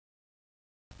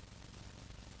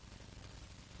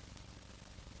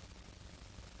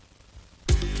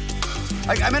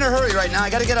I'm in a hurry right now. I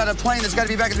got to get on a plane that's got to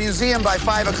be back at the museum by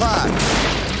 5 o'clock.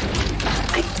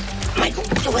 Michael,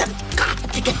 you have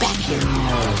got to get back here.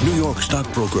 New York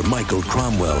stockbroker Michael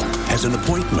Cromwell has an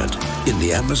appointment in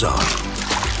the Amazon.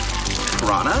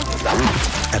 Piranha?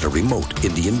 At a remote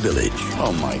Indian village.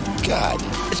 Oh, my God.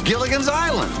 It's Gilligan's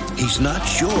Island. He's not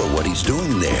sure what he's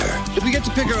doing there. If we get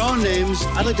to pick our own names,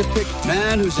 I'd like to pick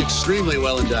man who's extremely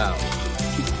well endowed.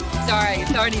 Sorry,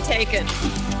 it's already taken.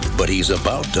 But he's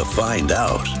about to find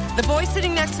out. The boy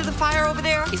sitting next to the fire over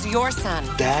there is your son.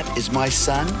 That is my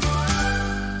son?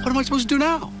 What am I supposed to do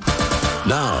now?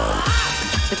 Now,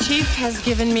 The chief has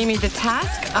given Mimi the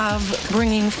task of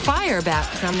bringing fire back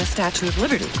from the Statue of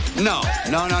Liberty. No.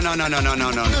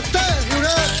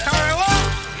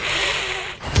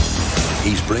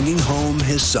 he's bringing home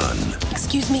his son.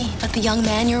 Excuse me, but the young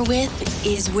man you're with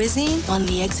is whizzing on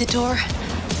the exit door.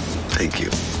 Thank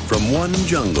you. From one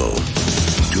jungle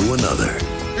to another.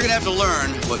 You're gonna have to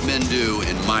learn what men do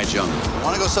in my jungle.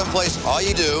 Want to go someplace, all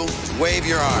you do is wave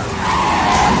your arm.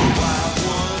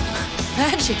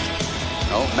 Magic.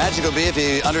 No, magic will be if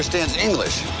he understands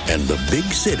English. And the big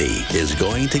city is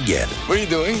going to get What are you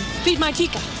doing? Feed my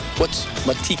tika. What's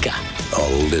matika? a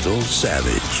little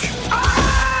savage.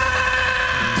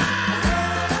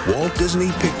 Walt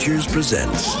Disney Pictures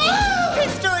presents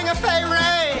He's doing a pay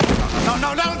raise! No,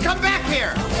 come back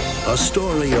here! a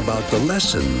story about the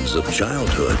lessons of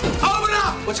childhood. Open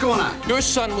up! What's going on? Your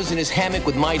son was in his hammock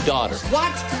with my daughter.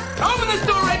 What? Open this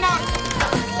door right now!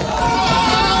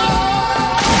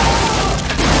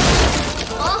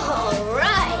 All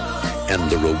right. And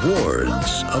the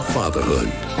rewards of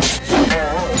fatherhood.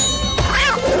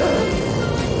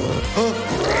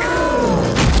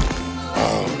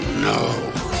 Oh,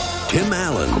 no. Tim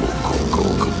Allen,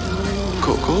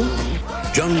 Cool?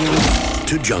 jungle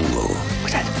to jungle.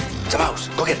 What's that? It's a mouse.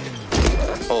 Go get it.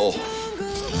 Oh.